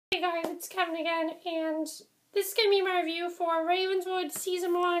guys, it's Kevin again, and this is going to be my review for Ravenswood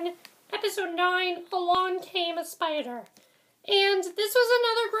Season 1, Episode 9, Along Came a Spider. And this was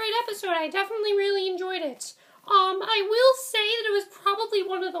another great episode. I definitely really enjoyed it. I will say that it was probably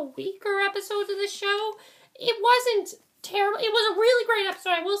one of the weaker episodes of the show. It wasn't terrible. It was a really great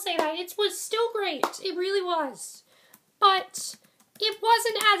episode, I will say that. It was still great. It really was. But it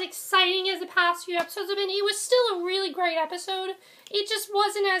wasn't as exciting as the past few episodes have been. It was still a really great episode. It just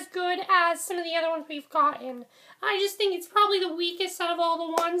wasn't as good as some of the other ones we've gotten. I just think it's probably the weakest out of all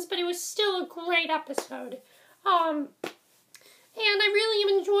the ones, but it was still a great episode. And I really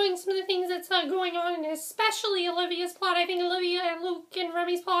am enjoying some of the things that's going on in it, especially Olivia's plot. I think Olivia and Luke and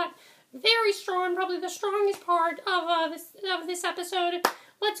Remy's plot, very strong, probably the strongest part of this episode.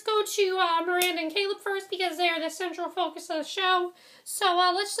 Let's go to Miranda and Caleb first because they're the central focus of the show. So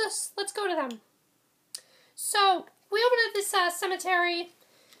let's go to them. So we open up this cemetery.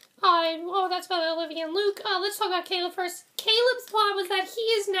 That's about Olivia and Luke. Let's talk about Caleb first. Caleb's plot was that he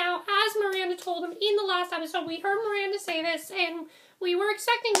is now, as Miranda told him in the last episode, we heard Miranda say this, and we were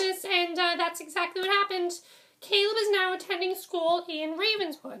expecting this, and that's exactly what happened. Caleb is now attending school in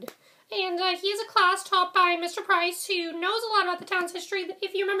Ravenswood. And he has a class taught by Mr. Price, who knows a lot about the town's history.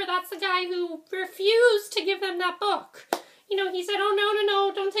 If you remember, that's the guy who refused to give them that book. You know, he said, oh,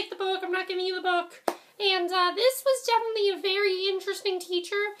 no, don't take the book. I'm not giving you the book. And this was definitely a very interesting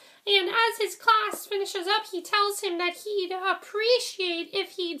teacher. And as his class finishes up, he tells him that he'd appreciate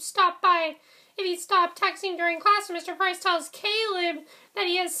if he'd stopped texting during class. And Mr. Price tells Caleb that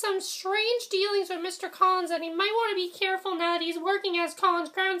he has some strange dealings with Mr. Collins, and he might want to be careful now that he's working as Collins'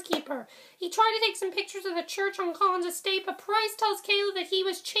 groundskeeper. He tried to take some pictures of the church on Collins' estate, but Price tells Caleb that he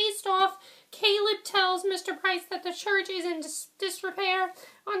was chased off. Caleb tells Mr. Price that the church is in disrepair,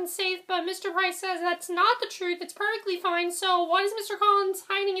 unsafe, but Mr. Price says that's not the truth. It's perfectly fine. So what is Mr. Collins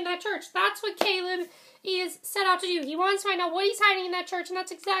hiding in that church? That's what Caleb is set out to do. He wants to find out what he's hiding in that church, and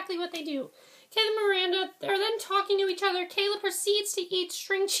that's exactly what they do. Caleb and Miranda, they're then talking to each other. Caleb proceeds to eat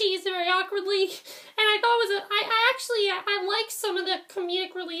string cheese very awkwardly, and I thought it was I like some of the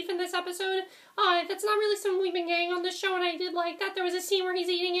comedic relief in this episode. That's not really something we've been getting on the show, and I did like that. There was a scene where he's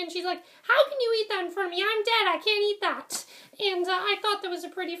eating it, and she's like, how can you eat that in front of me? I'm dead, I can't eat that. And I thought that was a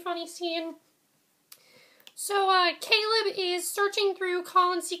pretty funny scene. So, Caleb is searching through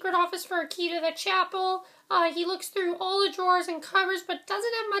Collins' secret office for a key to the chapel. He looks through all the drawers and covers, but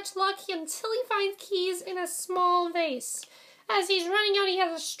doesn't have much luck until he finds keys in a small vase. As he's running out, he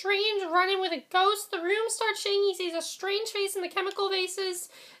has a strange run-in with a ghost. The room starts shaking. He sees a strange face in the chemical vases.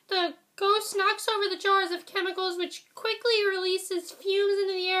 The ghost knocks over the jars of chemicals, which quickly releases fumes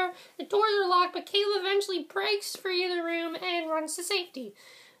into the air. The doors are locked, but Caleb eventually breaks free of the room and runs to safety.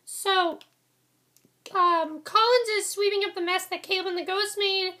 So, Collins is sweeping up the mess that Caleb and the ghost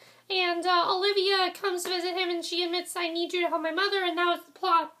made, and Olivia comes to visit him, and she admits, I need you to help my mother, and that was the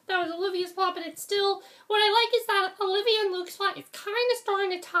plot. That was Olivia's plot, but it's still, what I like is that Olivia and Luke's plot is kind of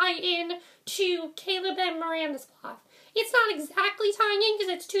starting to tie in to Caleb and Miranda's plot. It's not exactly tying in,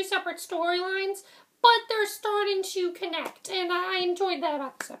 because it's two separate storylines, but they're starting to connect, and I enjoyed that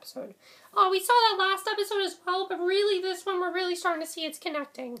about this episode. We saw that last episode as well, but really this one we're really starting to see it's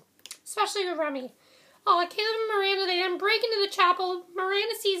connecting, especially with Remy. Caleb and Miranda, they then break into the chapel.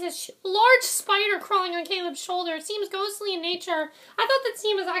 Miranda sees this large spider crawling on Caleb's shoulder. It seems ghostly in nature. I thought that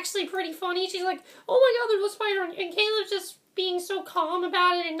scene was actually pretty funny. She's like, oh my god, there's a spider. And Caleb's just being so calm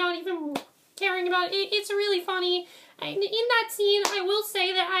about it and not even caring about it. It's really funny. And in that scene, I will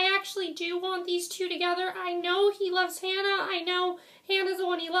say that I actually do want these two together. I know he loves Hannah. I know Hannah's the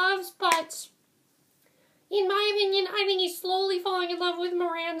one he loves, but in my opinion, I think he's slowly falling in love with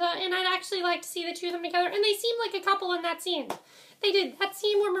Miranda, and I'd actually like to see the two of them together. And they seemed like a couple in that scene. They did. That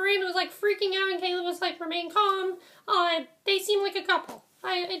scene where Miranda was like freaking out and Caleb was like, remain calm. They seemed like a couple.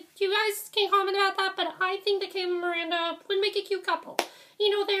 You guys can comment about that, but I think that Caleb and Miranda would make a cute couple.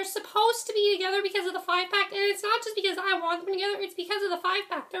 You know, they're supposed to be together because of the 5-pact, and it's not just because I want them together, it's because of the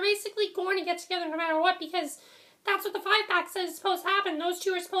 5-pact. They're basically going to get together no matter what, because that's what the 5-pact says is supposed to happen. Those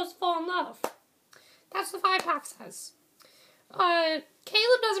two are supposed to fall in love. That's what the 5-pact says.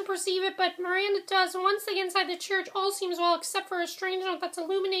 Caleb doesn't perceive it, but Miranda does. Once they get inside the church, all seems well except for a strange note that's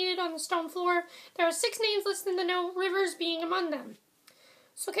illuminated on the stone floor. There are 6 names listed in the note, Rivers being among them.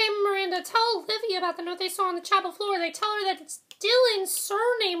 So Caleb and Miranda tell Olivia about the note they saw on the chapel floor. They tell her that Dillon's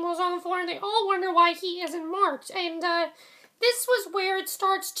surname was on the floor, and they all wonder why he isn't marked. And this was where it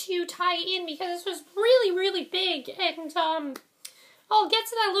starts to tie in, because this was really, really big, and I'll get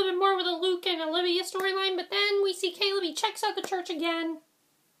to that a little bit more with the Luke and Olivia storyline, but then we see Caleb, he checks out the church again.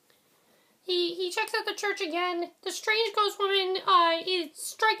 He checks out the church again. The strange ghost woman is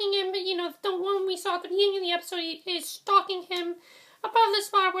striking him, but, the woman we saw at the beginning of the episode is stalking him. Above the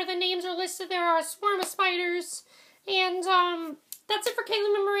spot where the names are listed, there are a swarm of spiders. And, that's it for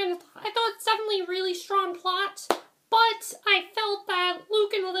Caleb and Miranda. I thought it's definitely a really strong plot, but I felt that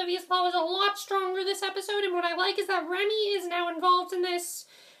Luke and Olivia's plot was a lot stronger this episode, and what I like is that Remy is now involved in this.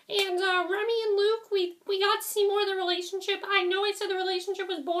 And, Remy and Luke, we got to see more of the relationship. I know I said the relationship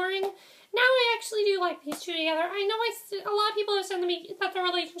was boring. Now I actually do like these two together. I know a lot of people have said to me that the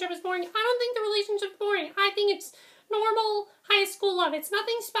relationship is boring. I don't think the relationship is boring. I think it's normal high school love. It's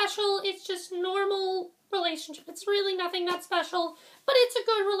nothing special. It's just normal relationship. It's really nothing that special, but it's a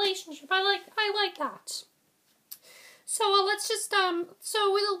good relationship. I like that. So let's just,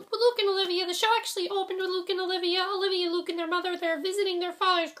 so with Luke and Olivia, the show actually opened with Luke and Olivia, Luke, and their mother. They're visiting their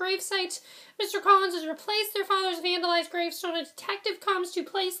father's gravesite. Mr. Collins has replaced their father's vandalized gravestone. A detective comes to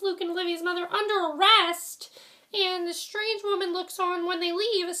place Luke and Olivia's mother under arrest, and the strange woman looks on. When they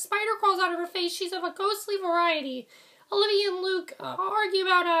leave, a spider crawls out of her face. She's of a ghostly variety. Olivia and Luke argue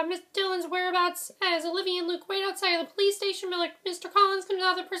about Miss Dillon's whereabouts as Olivia and Luke wait outside of the police station. Mr. Collins comes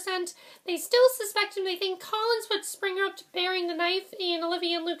out of the percent. They still suspect him. They think Collins put Springer up to burying the knife in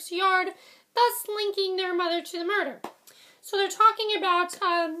Olivia and Luke's yard, thus linking their mother to the murder. So they're talking about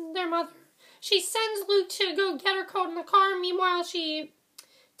their mother. She sends Luke to go get her coat in the car. Meanwhile, she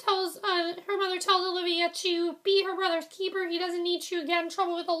tells her mother tells Olivia to be her brother's keeper. He doesn't need to get in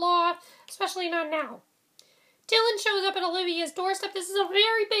trouble with the law, especially not now. Dillon shows up at Olivia's doorstep. This is a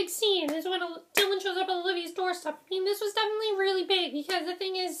very big scene. This is when Dillon shows up at Olivia's doorstep. I mean, this was definitely really big because the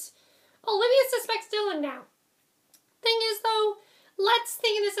thing is, Olivia suspects Dillon now. Thing is, though, let's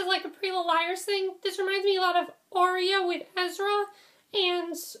think of this as like a Pretty Little Liars thing. This reminds me a lot of Arya with Ezra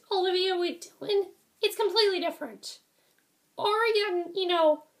and Olivia with Dillon. It's completely different. Arya,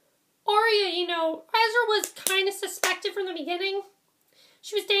 Ezra was kind of suspected from the beginning.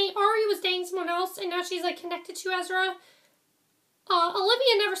 Arya was dating someone else, and now she's, connected to Ezra.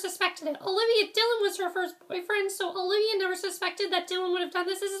 Olivia never suspected it. Dillon was her first boyfriend, so Olivia never suspected that Dillon would have done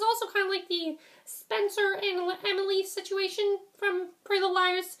this. This is also kind of like the Spencer and Emily situation from Pretty Little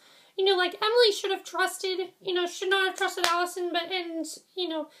Liars. Emily should have trusted, should not have trusted Allison,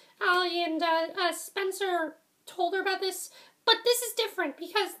 Allie and Spencer told her about this. But this is different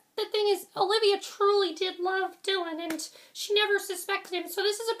because the thing is, Olivia truly did love Dillon and she never suspected him. So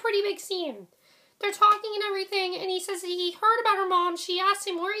this is a pretty big scene. They're talking and everything, and he says he heard about her mom. She asks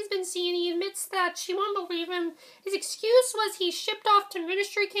him where he's been seen. He admits that she won't believe him. His excuse was he shipped off to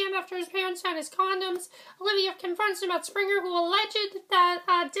ministry camp after his parents found his condoms. Olivia confronts him about Springer, who alleged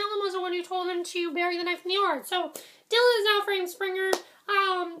that Dillon was the one who told him to bury the knife in the yard. So Dillon is now framed Springer,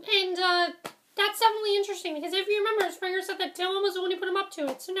 that's definitely interesting, because if you remember, Springer said that Dillon was the one who put him up to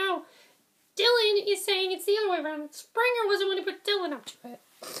it. So now, Dillon is saying it's the other way around. Springer was the one who put Dillon up to it.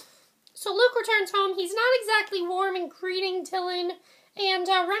 So Luke returns home. He's not exactly warm in greeting Dillon, and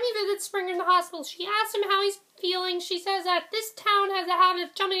Remy visits Springer in the hospital. She asks him how he's feeling. She says that this town has a habit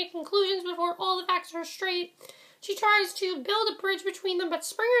of jumping at conclusions before all the facts are straight. She tries to build a bridge between them, but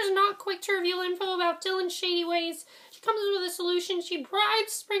Springer's not quick to reveal info about Dillon's shady ways. She comes up with a solution. She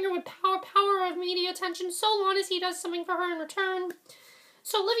bribes Springer with power of media attention so long as he does something for her in return.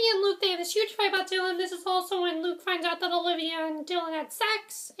 So Olivia and Luke, they have this huge fight about Dillon. This is also when Luke finds out that Olivia and Dillon had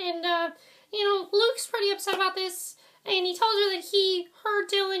sex. And, Luke's pretty upset about this. And he tells her that her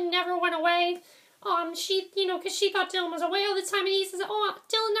Dillon never went away. Because she thought Dillon was away all the time. And he says,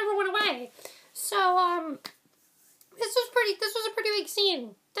 Dillon never went away. So, this was a pretty big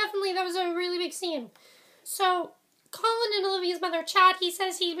scene. Definitely, that was a really big scene. So, Colin and Olivia's mother chat. He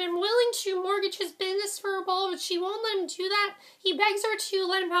says he'd been willing to mortgage his business for her ball, but she won't let him do that. He begs her to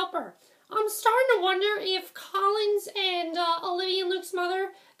let him help her. I'm starting to wonder if Collins and Olivia and Luke's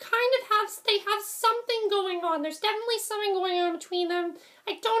mother they have something going on. There's definitely something going on between them.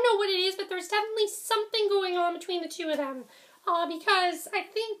 I don't know what it is, but there's definitely something going on between the two of them. Because I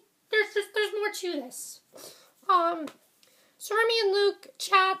think there's more to this. So Remy and Luke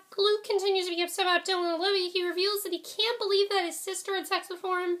chat. Luke continues to be upset about Dillon and Olivia. He reveals that he can't believe that his sister had sex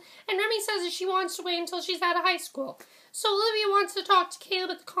before him, and Remy says that she wants to wait until she's out of high school. So Olivia wants to talk to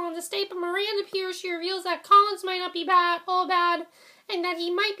Caleb at the Collins estate, but Miranda appears. She reveals that Collins might not be all bad, and that he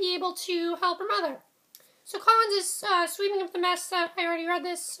might be able to help her mother. So Collins is sweeping up the mess. I already read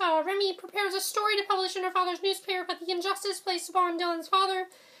this. Remy prepares a story to publish in her father's newspaper about the injustice placed upon Dillon's father.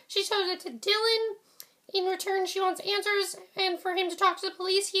 She shows it to Dillon. In return, she wants answers, and for him to talk to the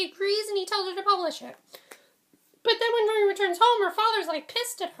police. He agrees, and he tells her to publish it. But then when Remy returns home, her father's,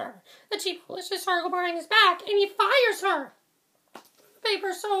 pissed at her that she published this article behind his back, and he fires her.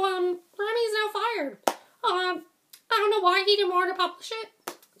 paper, so, Remy's now fired. I don't know why he didn't want to publish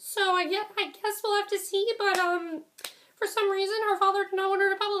it, so I guess we'll have to see, but, for some reason, her father did not want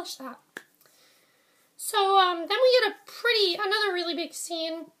her to publish that. So, then we get another really big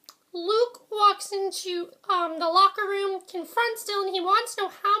scene. Luke walks into, the locker room, confronts Dillon. He wants to know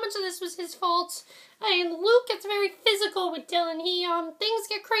how much of this was his fault, and Luke gets very physical with Dillon. Things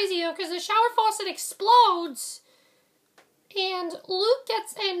get crazy, though, because the shower faucet explodes, and Dillon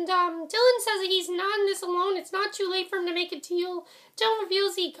says that he's not in this alone. It's not too late for him to make a deal. Dillon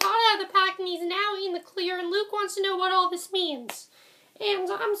reveals he got out of the pact, and he's now in the clear, and Luke wants to know what all this means. And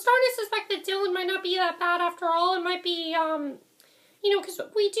I'm starting to suspect that Dillon might not be that bad after all. It might be, because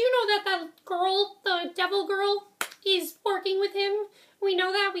we do know that girl, the devil girl, is working with him. We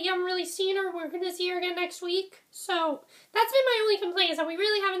know that. We haven't really seen her. We're going to see her again next week. So, that's been my only complaint, is that we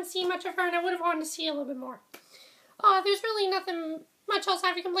really haven't seen much of her, and I would have wanted to see a little bit more. There's really nothing much else I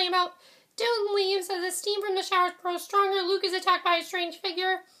have to complain about. Dillon leaves as the steam from the showers grows stronger. Luke is attacked by a strange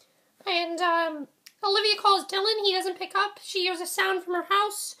figure. And, Olivia calls Dillon. He doesn't pick up. She hears a sound from her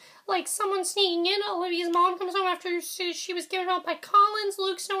house, like someone sneaking in. Olivia's mom comes home after she was given out by Collins.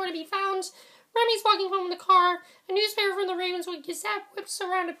 Luke's nowhere to be found. Remy's walking home in the car. A newspaper from the Ravenswood Gazette whips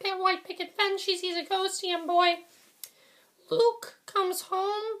around a white picket fence. She sees a ghost, young boy. Luke comes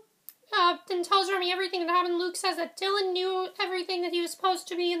home and tells Remy everything that happened. Luke says that Dillon knew everything, that he was supposed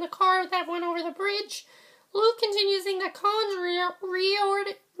to be in the car that went over the bridge. Luke continues saying that Collins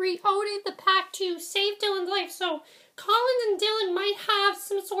reordered the pact to save Dillon's life, so Collins and Dillon might have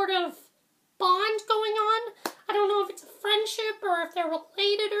some sort of bond going on. I don't know if it's a friendship or if they're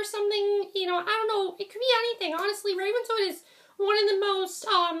related or something. I don't know. It could be anything. Honestly, Ravenswood is one of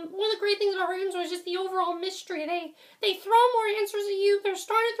the great things about Ravenswood is just the overall mystery. They throw more answers at you. They're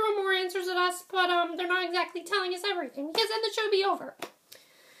starting to throw more answers at us, but they're not exactly telling us everything, because then the show would be over.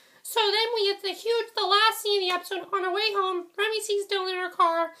 So then we get the last scene of the episode. On our way home, Remy sees Dillon in her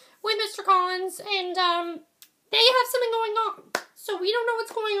car with Mr. Collins, and they have something going on. So we don't know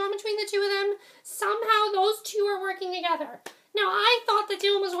what's going on between the two of them. Somehow those two are working together. Now, I thought that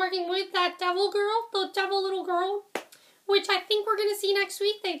Dillon was working with that devil girl, the devil little girl, which I think we're going to see next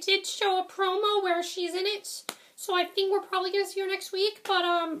week. They did show a promo where she's in it, so I think we're probably going to see her next week. But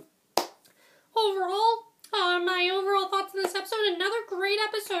overall, my overall thoughts on this episode, another great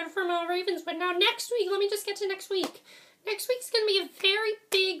episode from Ravenswood. Now, next week, let me just get to next week. Next week's going to be a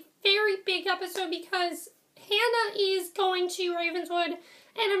very big episode because Hannah is going to Ravenswood,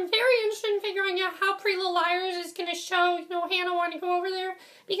 and I'm very interested in figuring out how Pretty Little Liars is going to show, Hannah wanting to go over there,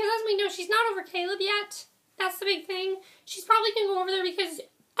 because as we know, she's not over Caleb yet. That's the big thing. She's probably going to go over there because,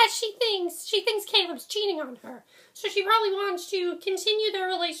 as she thinks Caleb's cheating on her. So she probably wants to continue their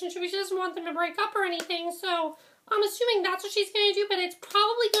relationship. She doesn't want them to break up or anything. So I'm assuming that's what she's going to do. But it's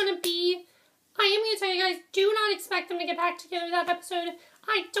probably going to be, I am going to tell you guys, do not expect them to get back together that episode.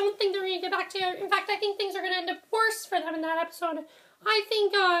 I don't think they're going to get back together. In fact, I think things are going to end up worse for them in that episode. I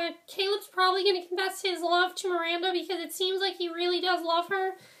think Caleb's probably going to confess his love to Miranda because it seems like he really does love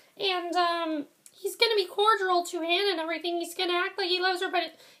her. And he's going to be cordial to Hannah and everything. He's going to act like he loves her,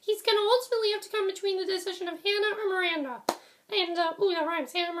 but he's going to ultimately have to come between the decision of Hannah or Miranda. And, ooh, that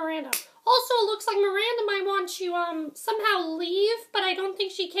rhymes, Hannah and Miranda. Also, it looks like Miranda might want to, somehow leave, but I don't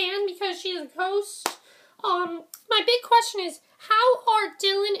think she can because she is a ghost. My big question is, how are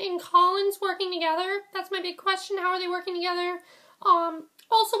Dillon and Collins working together? That's my big question. How are they working together?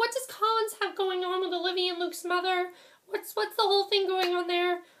 Also, what does Collins have going on with Olivia and Luke's mother? What's the whole thing going on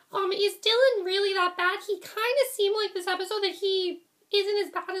there? Is Dillon really that bad? He kind of seemed like this episode that he isn't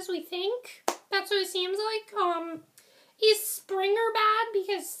as bad as we think. That's what it seems like. Is Springer bad?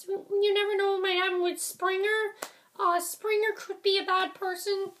 Because you never know what might happen with Springer. Springer could be a bad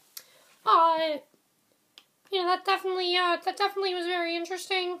person. That definitely was very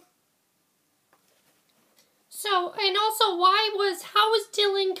interesting. So, and also, how was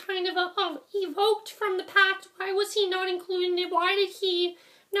Dillon kind of evoked from the pact? Why was he not included in it? Why did he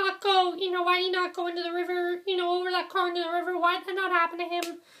not go, why did he not go into the river, over that car into the river? Why did that not happen to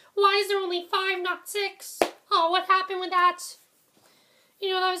him? Why is there only 5, not 6? Oh, what happened with that?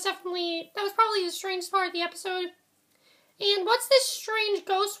 That was probably the strangest part of the episode. And what's this strange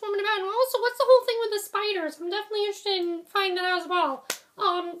ghost woman about? And also, what's the whole thing with the spiders? I'm definitely interested in finding that out as well.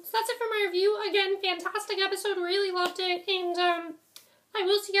 So that's it for my review. Again, fantastic episode. Really loved it. And, I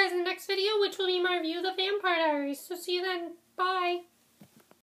will see you guys in the next video, which will be my review of the Vampire Diaries. So see you then. Bye.